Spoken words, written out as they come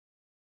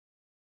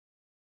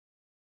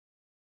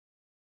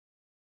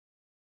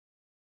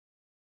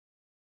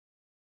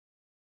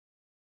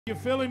You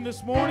feel Him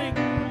this morning?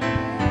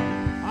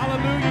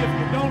 Hallelujah. If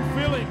you don't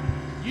feel Him,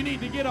 you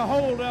need to get a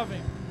hold of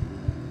Him.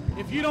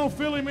 If you don't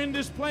feel Him in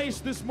this place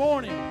this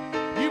morning,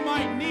 you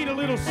might need a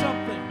little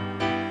something.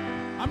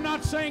 I'm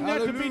not saying that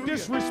to be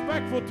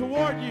disrespectful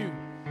toward you,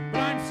 but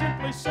I'm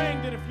simply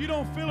saying that if you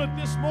don't feel it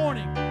this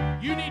morning,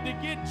 you need to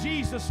get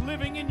Jesus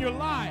living in your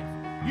life.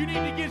 You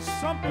need to get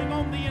something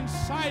on the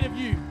inside of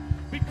you,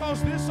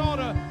 because this ought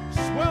to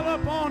swell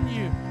up on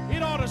you.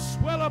 It ought to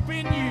swell up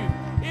in you.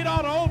 It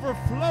ought to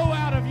overflow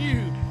out of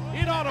you.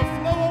 It ought to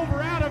flow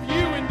over out of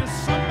you into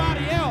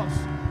somebody else.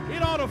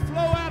 It ought to flow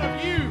out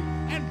of you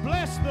and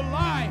bless the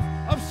life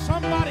of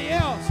somebody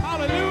else.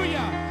 Hallelujah!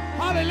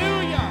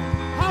 Hallelujah!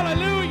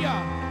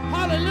 Hallelujah!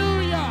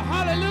 Hallelujah!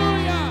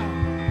 Hallelujah!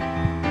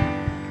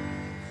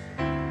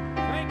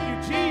 Thank you,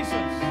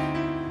 Jesus.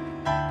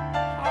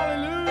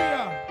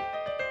 Hallelujah!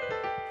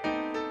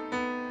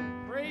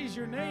 Praise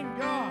your name,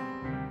 God.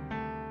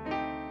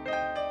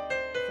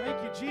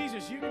 Thank you,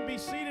 Jesus. You can be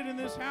seated in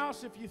this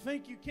house if you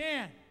think you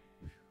can.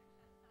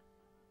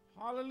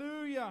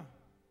 Hallelujah.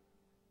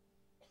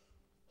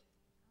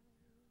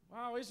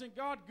 Wow, isn't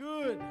God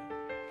good?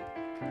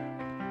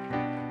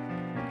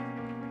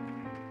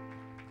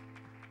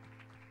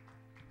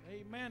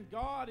 Amen.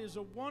 God is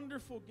a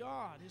wonderful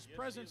God. His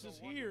presence is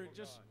here. It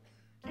just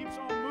keeps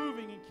on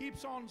moving and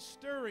keeps on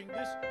stirring.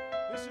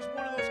 This is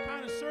one of those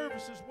kind of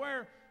services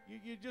where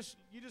you just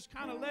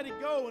kind of let it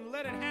go and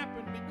let it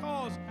happen,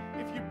 because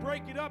if you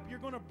break it up, you're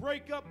going to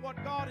break up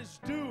what God is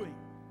doing.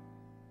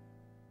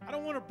 I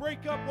don't want to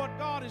break up what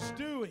God is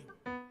doing.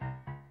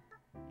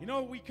 You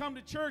know, we come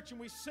to church and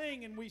we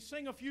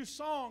sing a few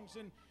songs,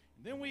 and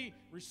then we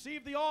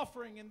receive the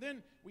offering, and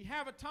then we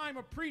have a time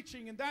of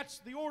preaching, and that's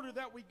the order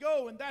that we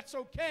go, and that's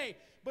okay.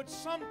 But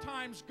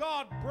sometimes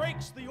God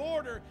breaks the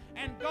order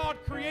and God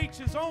creates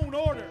His own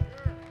order.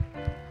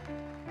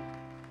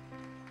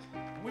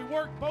 We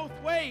work both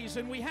ways,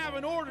 and we have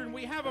an order, and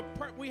we have a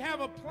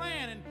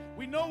plan, and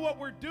we know what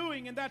we're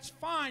doing, and that's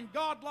fine.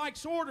 God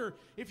likes order.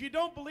 If you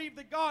don't believe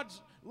that God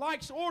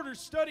likes order,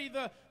 study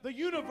the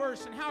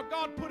universe and how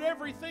God put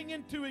everything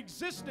into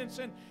existence.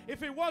 And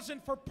if it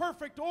wasn't for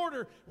perfect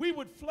order, we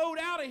would float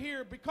out of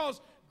here, because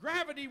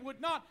gravity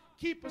would not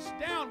keep us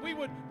down. We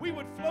would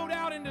float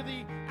out into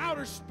the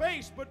outer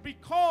space, but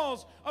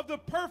because of the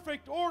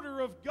perfect order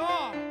of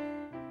God.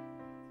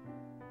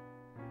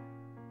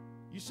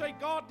 You say,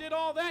 God did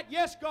all that?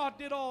 Yes, God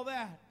did all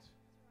that.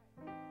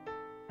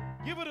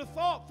 Give it a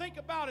thought. Think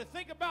about it.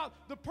 Think about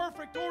the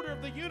perfect order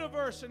of the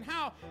universe, and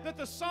how that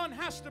the sun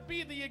has to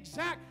be the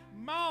exact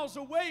miles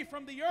away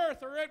from the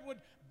earth, or it would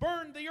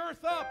burn the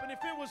earth up. And if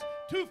it was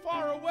too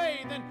far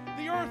away, then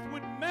the earth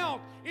would melt.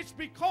 It's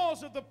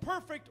because of the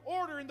perfect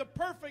order and the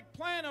perfect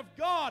plan of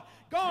God.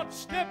 God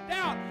stepped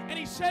out and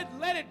He said,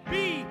 let it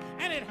be,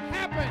 and it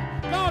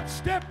happened. God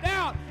stepped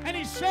out and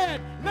He said,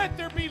 let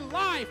there be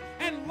life,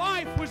 and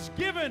life was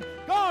given.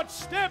 God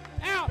stepped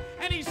out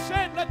and He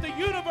said, let the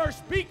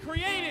universe be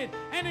created,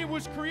 and it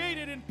was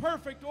created in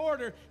perfect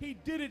order. He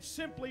did it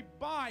simply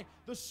by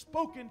the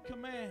spoken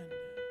command.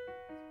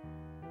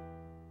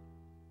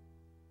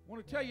 I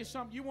want to tell you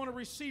something. You want to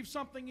receive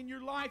something in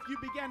your life, you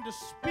began to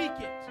speak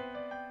it.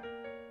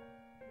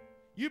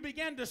 You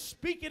began to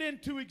speak it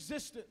into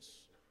existence.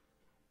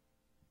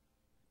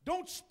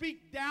 Don't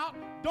speak doubt.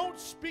 Don't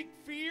speak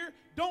fear.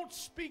 Don't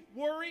speak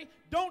worry.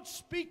 Don't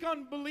speak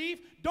unbelief.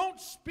 Don't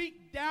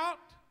speak doubt.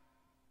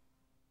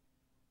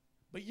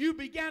 But you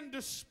began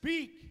to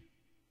speak,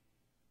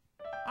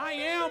 I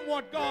am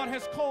what God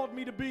has called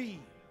me to be.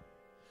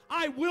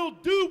 I will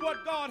do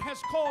what God has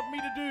called me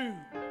to do.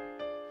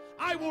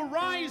 I will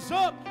rise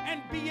up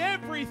and be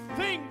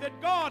everything that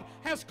God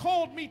has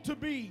called me to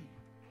be.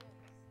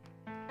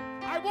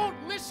 I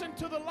won't listen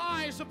to the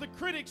lies of the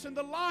critics and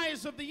the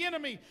lies of the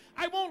enemy.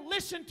 I won't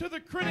listen to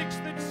the critics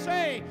that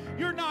say,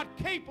 you're not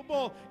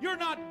capable, you're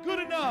not good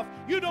enough,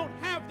 you don't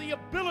have the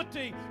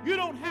ability, you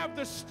don't have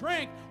the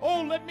strength.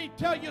 Oh, let me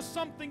tell you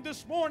something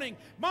this morning.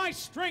 My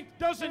strength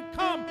doesn't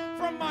come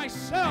from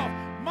myself.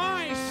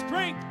 My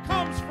strength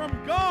comes from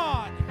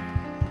God.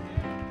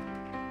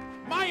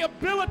 My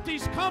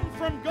abilities come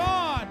from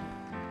God.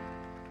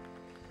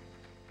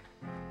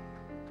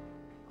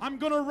 I'm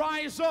going to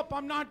rise up.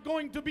 I'm not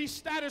going to be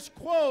status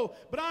quo,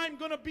 but I'm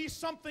going to be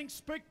something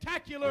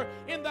spectacular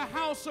in the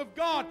house of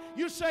God.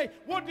 You say,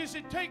 what does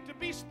it take to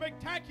be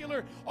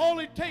spectacular? All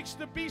it takes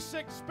to be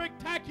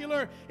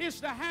spectacular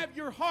is to have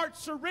your heart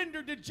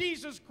surrendered to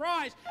Jesus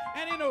Christ,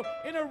 and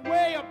in a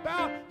way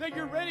about that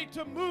you're ready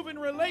to move in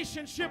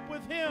relationship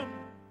with Him.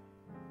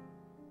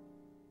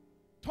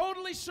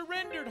 Totally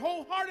surrendered,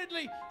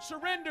 wholeheartedly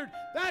surrendered.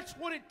 That's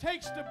what it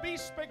takes to be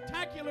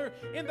spectacular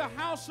in the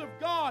house of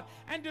God,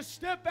 and to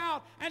step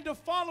out and to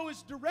follow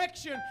His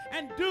direction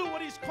and do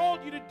what He's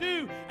called you to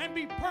do, and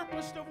be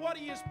purposed of what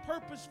He has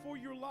purposed for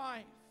your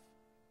life.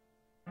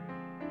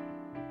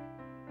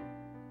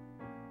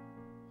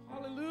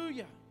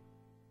 Hallelujah.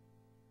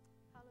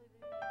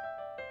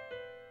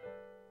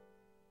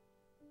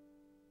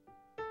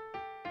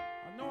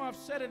 I've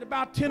said it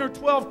about 10 or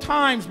 12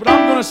 times, but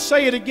I'm going to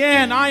say it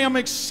again. I am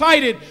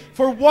excited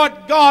for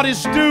what God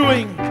is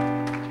doing.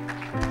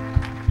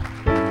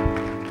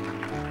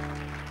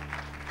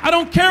 I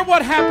don't care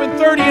what happened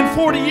 30 and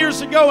 40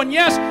 years ago. And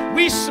yes,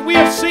 we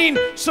have seen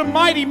some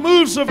mighty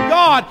moves of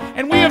God,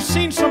 and we have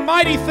seen some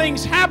mighty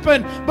things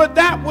happen, but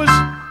that was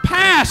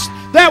past.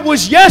 That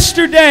was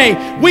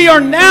yesterday. We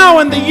are now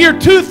in the year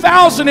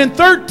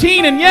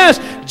 2013, and yes,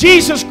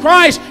 Jesus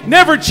Christ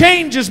never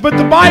changes, but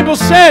the Bible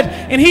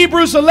said in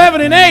Hebrews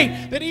 11 and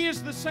 8 that He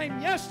is the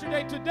same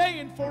yesterday, today,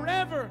 and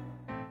forever.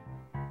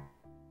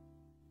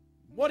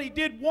 What He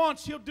did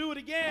once, He'll do it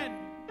again.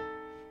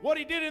 What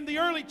He did in the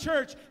early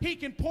church, He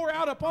can pour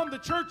out upon the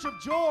church of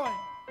joy.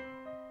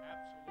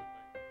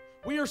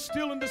 We are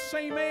still in the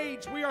same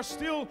age. We are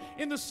still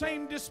in the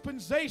same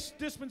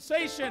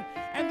dispensation.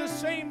 And the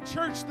same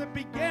church that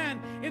began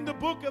in the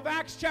book of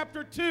Acts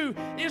chapter 2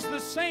 is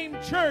the same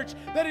church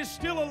that is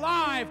still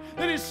alive,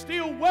 that is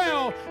still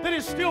well, that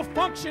is still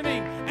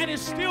functioning, and is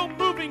still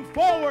moving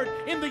forward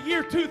in the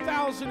year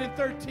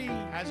 2013.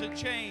 Hasn't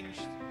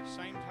changed.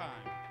 Same time.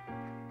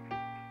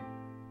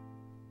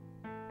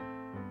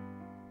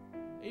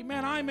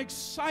 Amen. I'm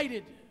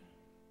excited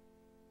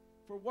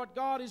for what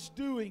God is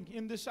doing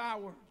in this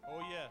hour.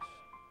 Oh, yes.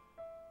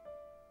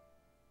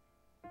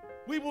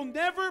 We will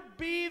never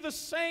be the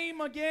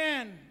same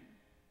again.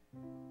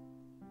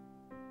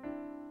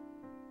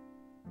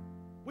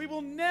 We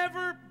will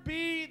never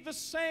be the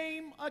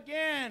same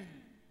again.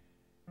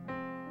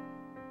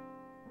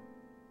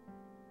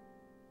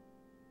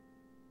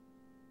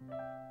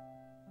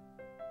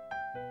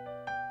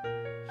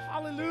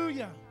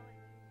 Hallelujah.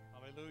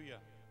 Hallelujah.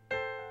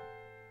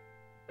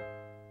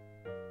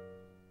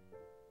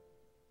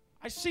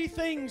 I see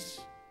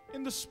things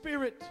in the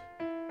Spirit.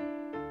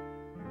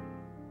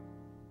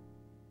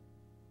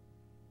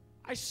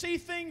 I see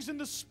things in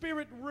the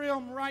Spirit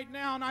realm right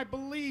now, and I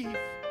believe.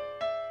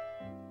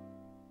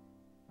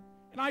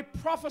 And I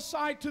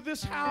prophesy to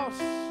this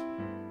house.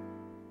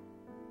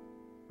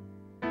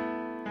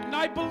 And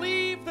I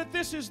believe that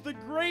this is the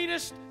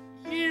greatest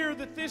year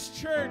that this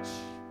church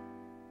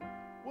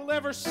will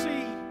ever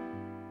see.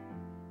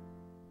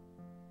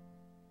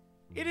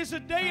 It is a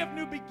day of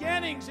new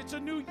beginnings. It's a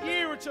new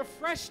year. It's a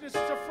freshness.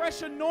 It's a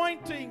fresh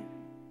anointing.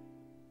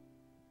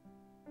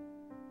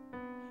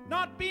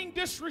 Not being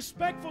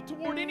disrespectful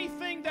toward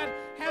anything that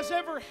has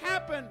ever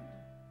happened.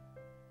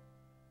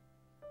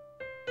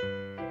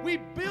 We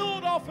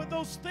build off of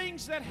those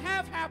things that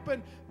have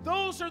happened.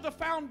 Those are the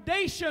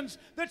foundations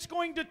that's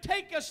going to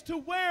take us to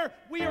where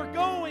we are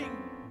going.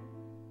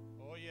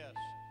 Oh, yes.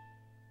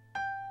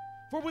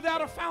 For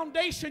without a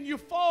foundation, you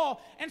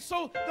fall. And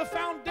so the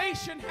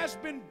foundation has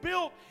been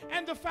built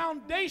and the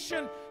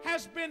foundation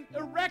has been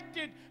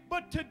erected.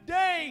 But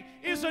today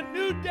is a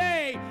new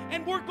day,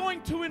 and we're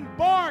going to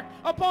embark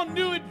upon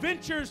new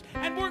adventures,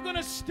 and we're going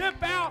to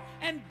step out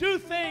and do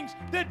things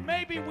that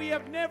maybe we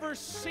have never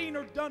seen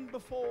or done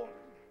before.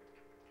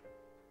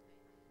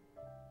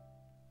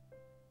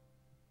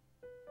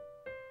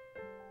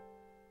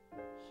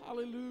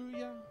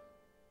 Hallelujah.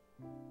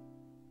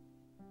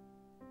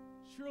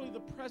 Surely the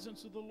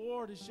presence of the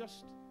Lord is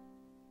just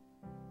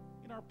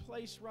in our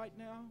place right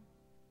now.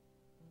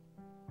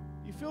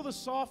 You feel the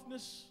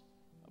softness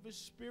of His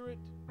Spirit?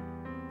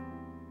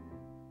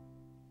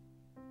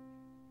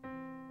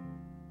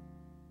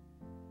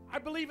 I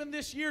believe in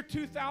this year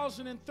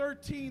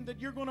 2013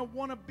 that you're going to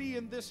want to be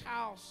in this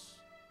house.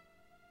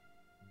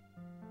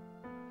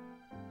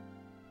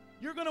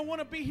 You're going to want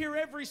to be here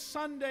every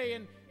Sunday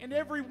and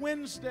every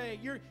Wednesday.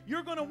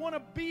 You're going to want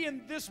to be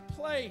in this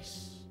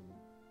place.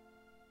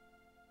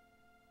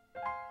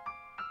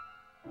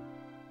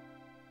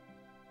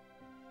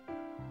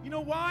 You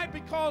know why?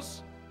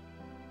 Because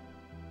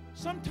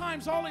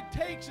sometimes all it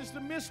takes is to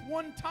miss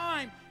one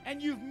time,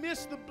 and you've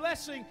missed the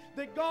blessing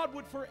that God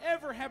would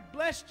forever have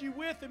blessed you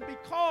with. And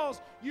because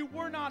you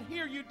were not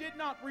here, you did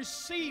not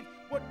receive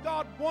what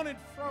God wanted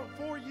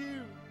for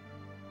you.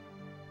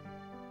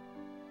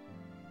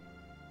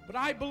 But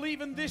I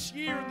believe in this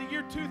year, in the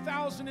year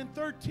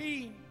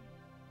 2013,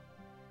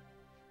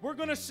 we're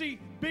going to see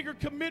bigger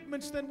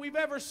commitments than we've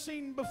ever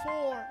seen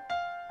before.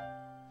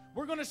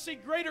 We're going to see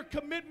greater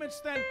commitments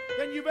than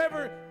you've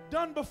ever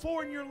done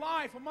before in your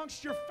life,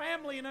 amongst your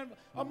family and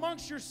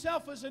amongst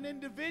yourself as an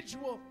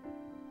individual.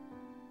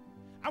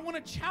 I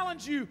want to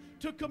challenge you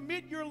to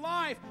commit your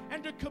life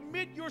and to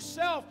commit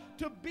yourself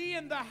to be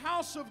in the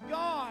house of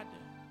God.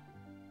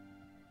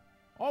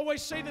 I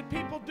always say that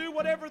people do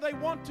whatever they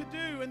want to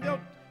do, and they'll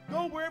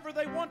go wherever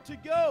they want to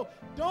go.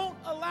 Don't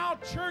allow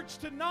church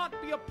to not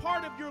be a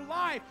part of your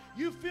life.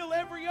 You fill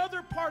every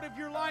other part of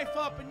your life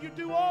up, and you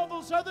do all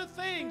those other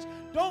things.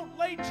 Don't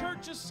lay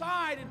church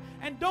aside,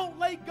 and don't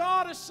lay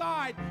God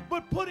aside,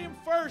 but put Him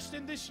first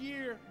in this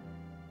year.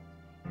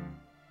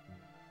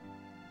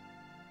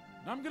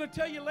 And I'm going to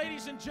tell you,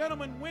 ladies and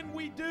gentlemen, when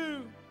we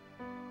do,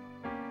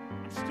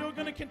 I'm still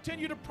going to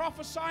continue to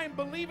prophesy and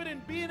believe it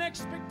and be in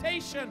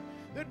expectation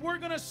that we're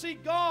going to see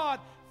God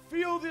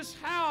fill this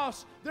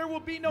house. There will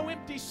be no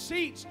empty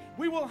seats.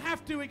 We will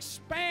have to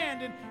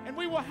expand and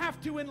we will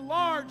have to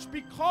enlarge,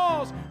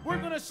 because we're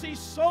going to see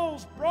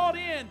souls brought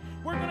in.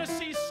 We're going to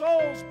see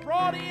souls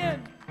brought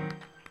in.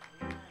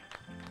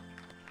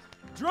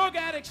 Drug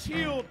addicts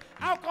healed,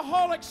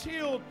 alcoholics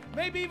healed,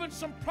 maybe even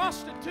some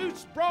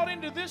prostitutes brought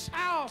into this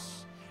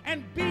house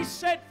and be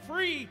set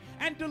free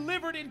and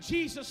delivered in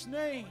Jesus'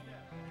 name.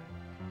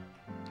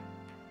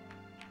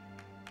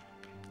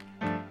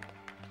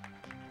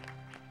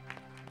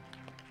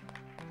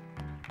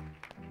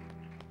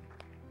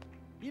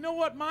 You know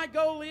what my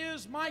goal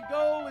is? My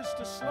goal is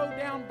to slow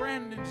down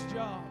Brandon's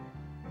job.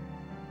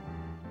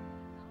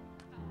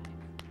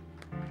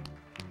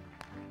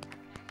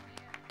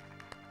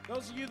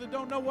 Those of you that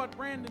don't know what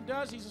Brandon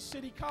does, he's a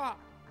city cop.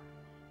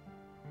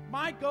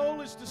 My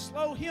goal is to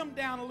slow him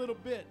down a little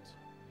bit.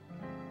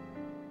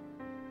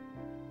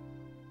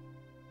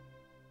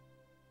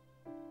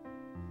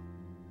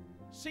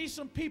 See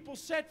some people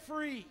set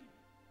free.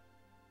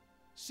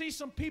 See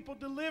some people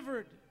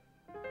delivered.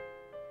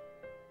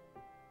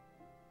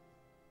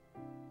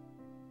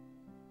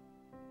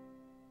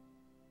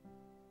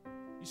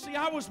 You see,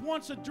 I was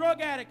once a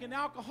drug addict and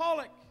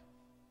alcoholic.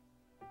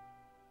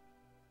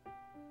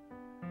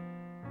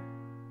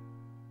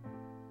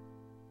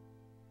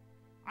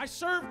 I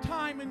served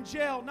time in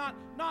jail,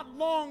 not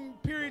long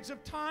periods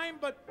of time,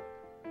 but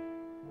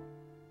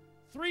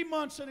 3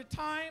 months at a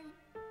time.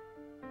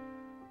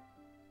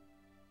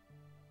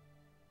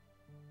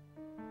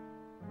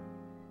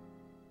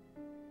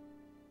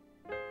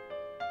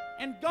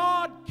 And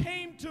God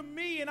came to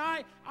me, and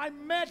I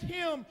met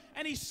Him,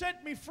 and He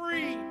set me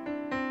free.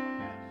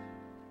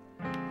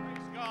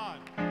 Praise God.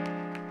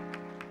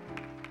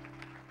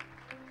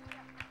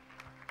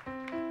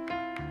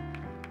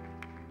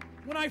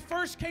 When I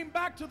first came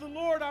back to the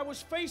Lord, I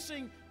was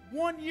facing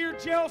 1-year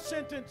jail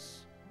sentence.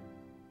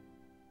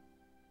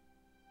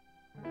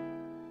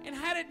 And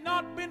had it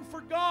not been for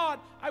God,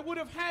 I would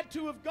have had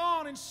to have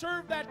gone and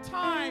served that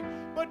time.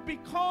 But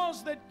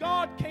because that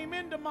God came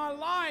into my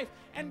life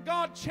and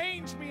God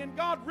changed me, and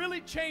God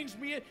really changed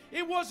me,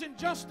 it wasn't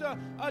just a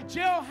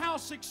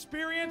jailhouse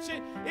experience.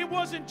 It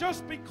wasn't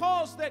just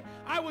because that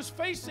I was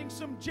facing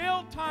some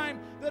jail time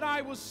that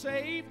I was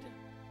saved.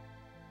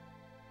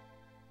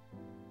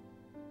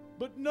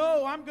 But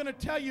no, I'm going to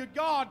tell you,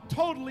 God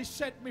totally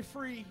set me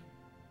free.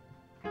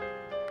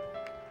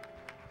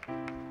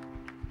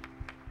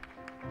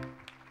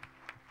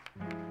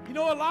 You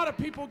know, a lot of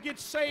people get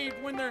saved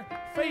when they're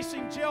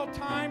facing jail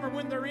time or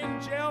when they're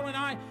in jail, and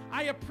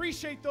I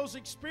appreciate those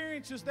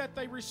experiences that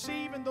they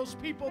receive, and those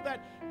people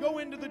that go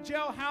into the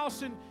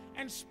jailhouse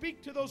and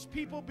speak to those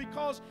people,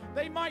 because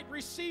they might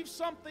receive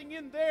something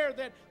in there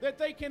that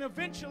they can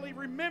eventually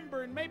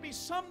remember and maybe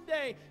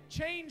someday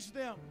change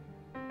them.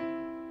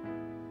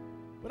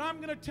 But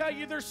I'm going to tell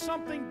you, there's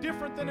something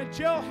different than a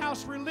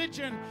jailhouse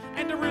religion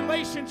and a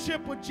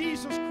relationship with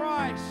Jesus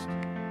Christ.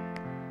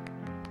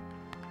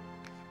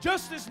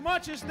 Just as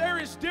much as there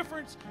is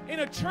difference in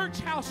a church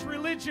house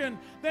religion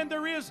than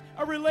there is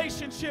a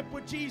relationship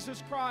with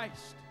Jesus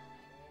Christ.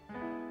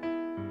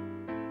 And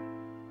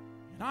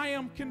I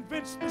am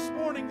convinced this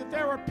morning that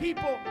there are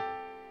people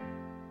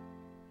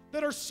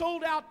that are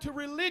sold out to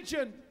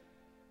religion.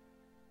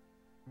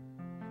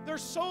 They're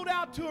sold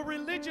out to a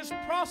religious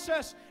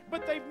process,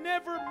 but they've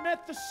never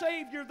met the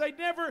Savior. They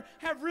never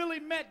have really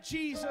met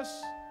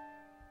Jesus.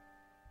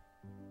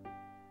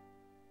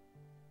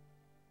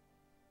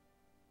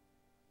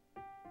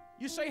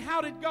 You say,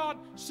 how did God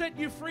set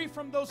you free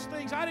from those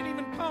things? I didn't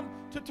even come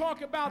to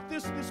talk about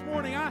this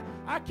morning.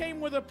 I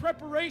came with a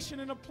preparation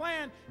and a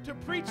plan to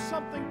preach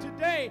something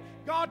today.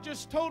 God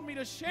just told me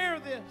to share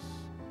this.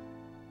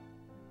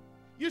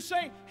 You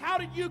say, how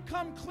did you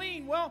come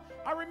clean? Well,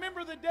 I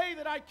remember the day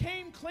that I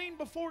came clean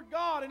before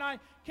God, and I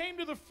came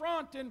to the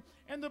front, and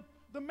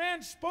the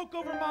man spoke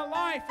over my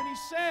life, and he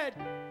said,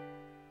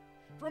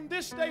 from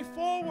this day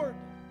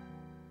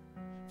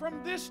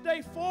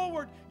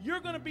forward, you're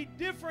going to be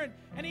different.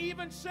 And he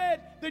even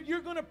said that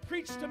you're going to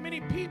preach to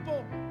many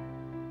people.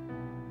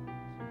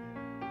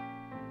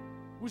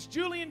 It was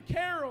Julian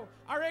Carroll,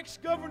 our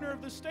ex-governor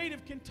of the state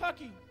of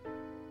Kentucky.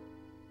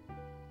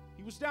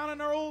 He was down in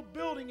our old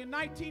building in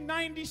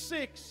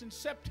 1996, in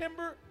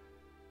September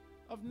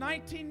of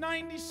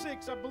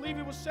 1996. I believe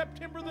it was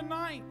September the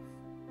 9th.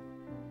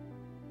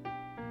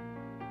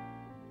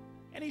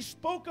 And he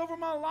spoke over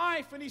my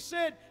life, and he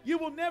said, you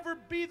will never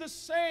be the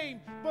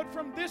same, but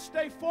from this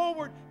day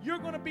forward, you're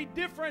going to be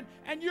different,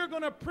 and you're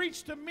going to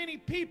preach to many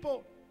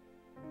people.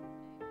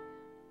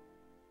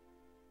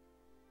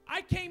 I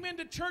came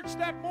into church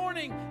that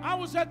morning. I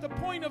was at the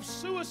point of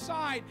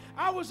suicide.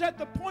 I was at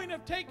the point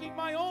of taking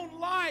my own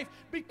life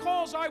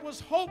because I was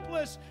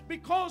hopeless,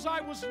 because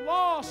I was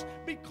lost,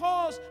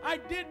 because I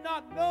did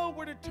not know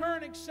where to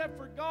turn except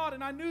for God.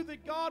 And I knew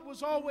that God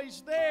was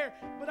always there,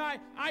 but I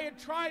had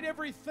tried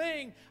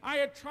everything. I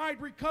had tried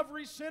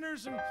recovery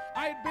centers, and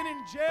I had been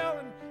in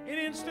jail and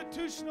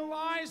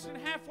institutionalized and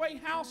halfway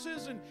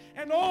houses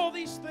and all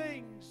these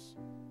things.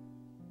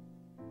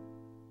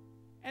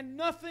 and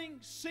nothing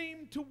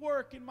seemed to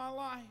work in my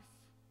life.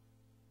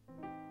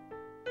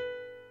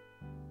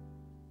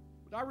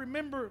 But I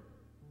remember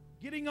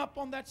getting up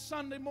on that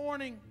Sunday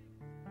morning.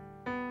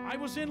 I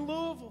was in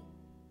Louisville.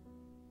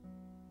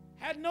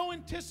 Had no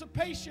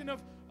anticipation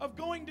of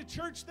going to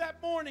church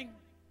that morning.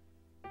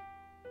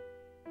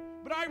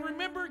 But I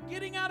remember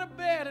getting out of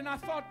bed and I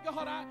thought,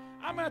 God,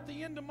 I'm at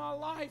the end of my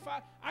life.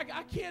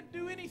 I can't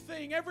do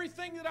anything.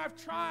 Everything that I've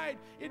tried,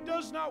 it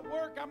does not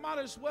work. I might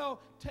as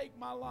well take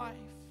my life.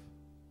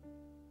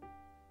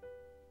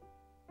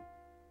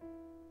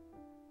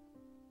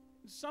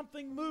 And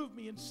something moved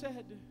me and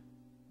said,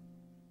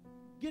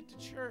 get to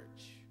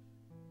church.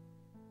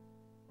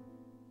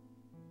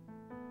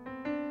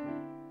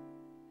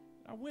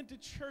 I went to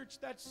church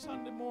that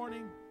Sunday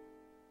morning.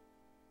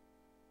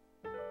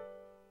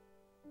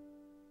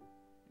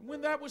 And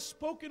when that was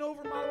spoken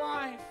over my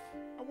life,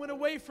 I went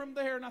away from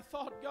there and I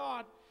thought,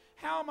 God,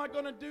 how am I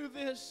going to do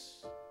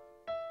this?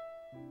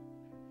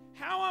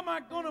 How am I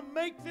going to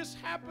make this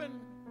happen?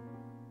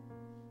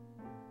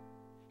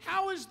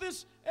 How is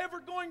this ever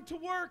going to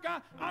work?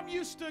 I'm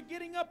used to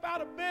getting up out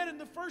of bed and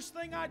the first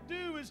thing I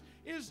do is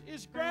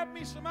grab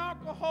me some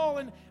alcohol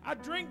and I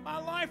drink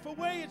my life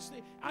away.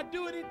 I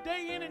do it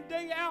day in and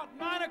day out.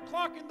 9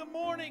 o'clock in the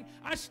morning,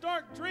 I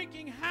start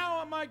drinking.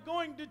 How am I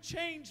going to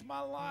change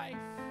my life?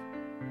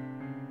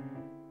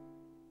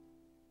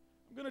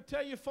 I'm going to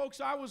tell you,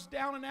 folks, I was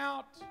down and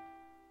out.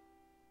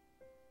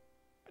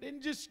 I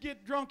didn't just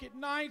get drunk at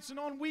nights and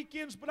on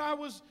weekends, but I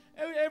was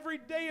every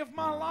day of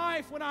my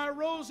life. When I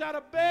arose out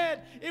of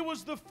bed, it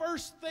was the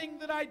first thing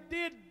that I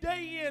did,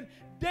 day in,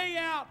 day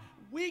out,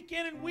 week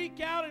in and week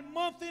out, and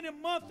month in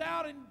and month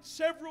out, and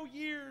several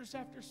years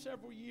after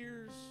several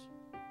years.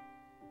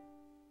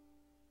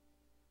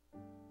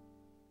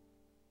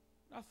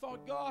 I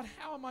thought, God,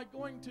 how am I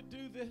going to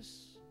do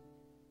this?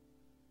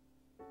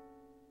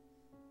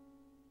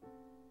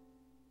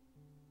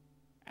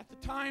 At the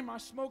time, I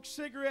smoked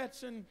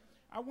cigarettes, and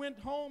I went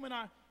home and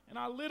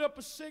I lit up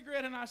a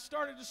cigarette and I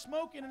started to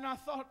smoke it, and I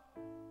thought,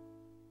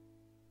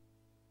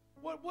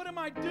 what am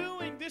I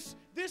doing? This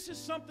is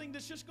something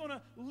that's just going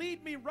to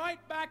lead me right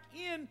back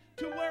in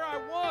to where I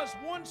was,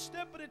 one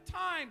step at a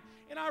time.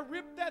 And I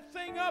ripped that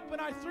thing up and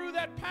I threw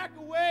that pack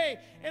away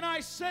and I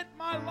set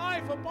my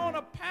life upon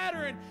a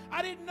pattern.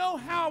 I didn't know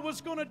how I was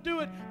going to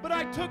do it, but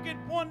I took it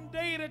one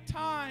day at a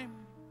time.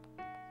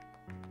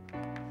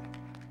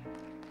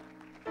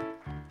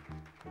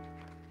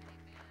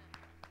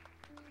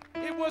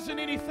 It wasn't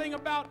anything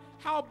about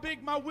how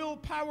big my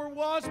willpower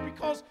was,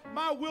 because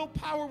my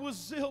willpower was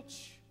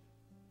zilch.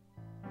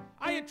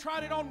 I had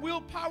tried it on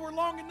willpower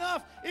long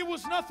enough. It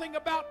was nothing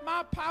about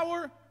my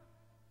power,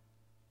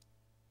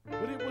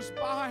 but it was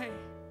by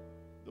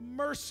the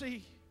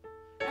mercy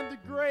and the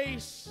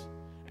grace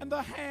and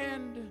the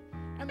hand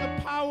and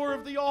the power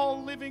of the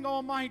all-living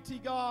Almighty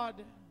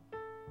God.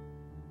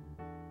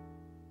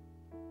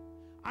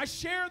 I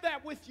share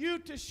that with you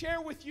to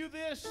share with you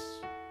this.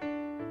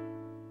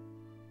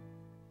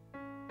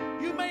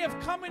 You may have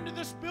come into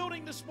this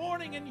building this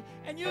morning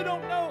and you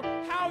don't know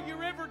how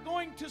you're ever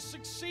going to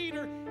succeed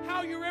or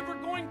how you're ever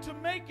going to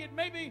make it.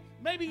 Maybe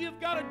you've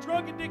got a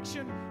drug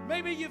addiction.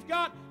 Maybe you've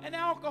got an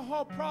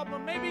alcohol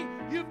problem. Maybe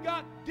you've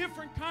got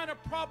different kind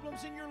of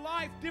problems in your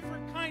life,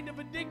 different kind of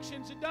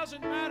addictions. It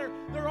doesn't matter.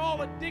 They're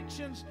all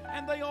addictions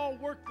and they all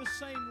work the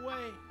same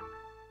way.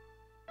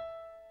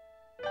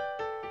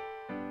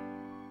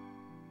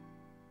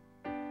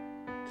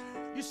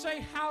 You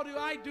say, how do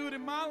I do it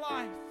in my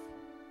life?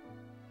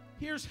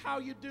 Here's how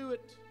you do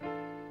it.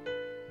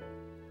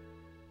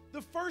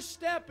 The first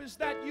step is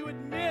that you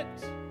admit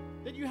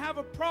that you have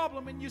a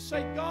problem and you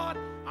say, God,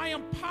 I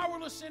am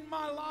powerless in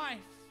my life.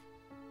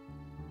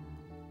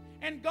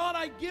 And God,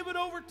 I give it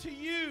over to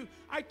you.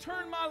 I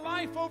turn my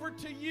life over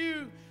to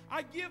you.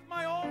 I give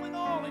my all in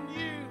all in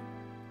you.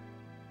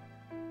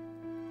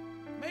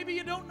 Maybe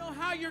you don't know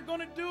how you're going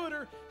to do it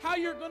or how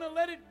you're going to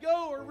let it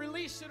go or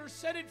release it or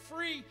set it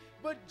free.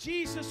 But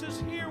Jesus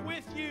is here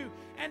with you,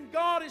 and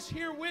God is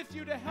here with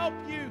you to help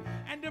you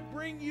and to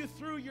bring you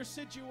through your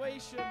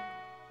situation.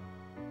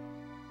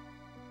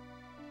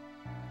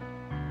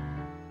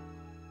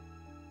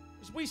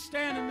 As we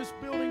stand in this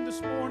building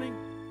this morning,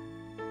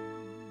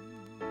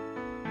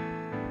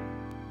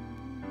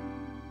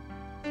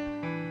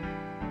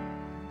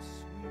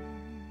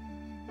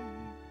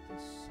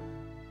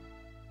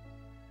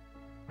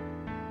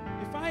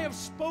 if I have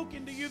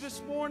spoken to you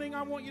this morning,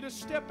 I want you to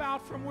step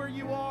out from where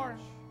you are.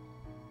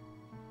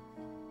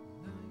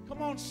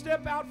 Come on,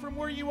 step out from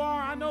where you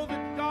are. I know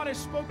that God has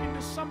spoken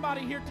to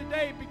somebody here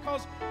today,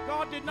 because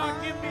God did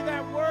not give me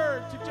that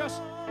word to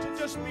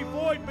just be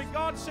void, but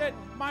God said,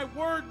 my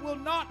word will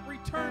not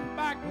return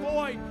back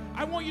void.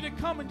 I want you to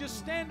come and just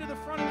stand to the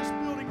front of this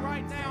building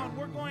right now, and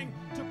we're going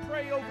to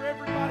pray over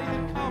everybody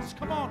that comes.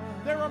 Come on,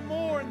 there are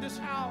more in this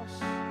house.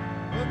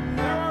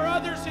 There are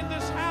others in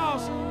this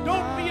house.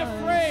 Don't be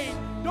afraid.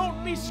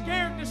 Don't be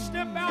scared to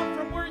step out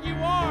from where you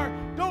are.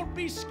 Don't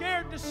be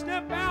scared to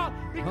step out,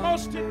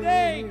 because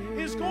today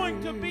is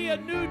going to be a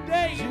new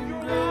day in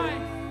your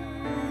life.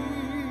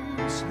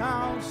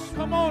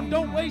 Come on,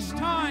 don't waste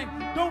time.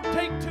 Don't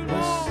take too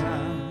long.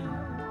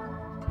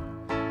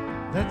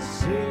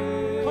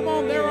 Come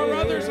on, there are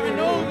others. I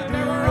know that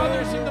there are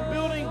others in the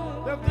building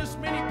of this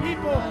many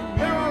people.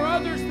 There are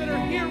others that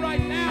are here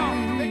right now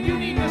that you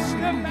need to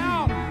step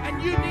out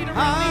and you need a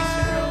release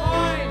in your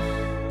life.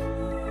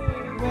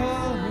 Come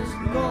on,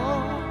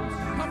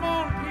 people. Come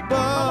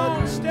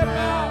on, step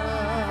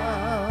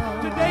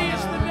out. Today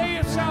is the day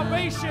of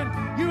salvation.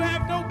 You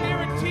have no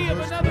guarantee of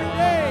another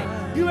day.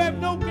 You have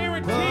no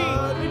guarantee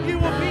that you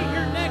will be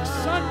here next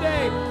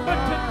Sunday.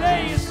 But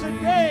today is the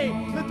day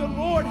that the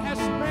Lord has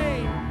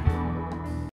made.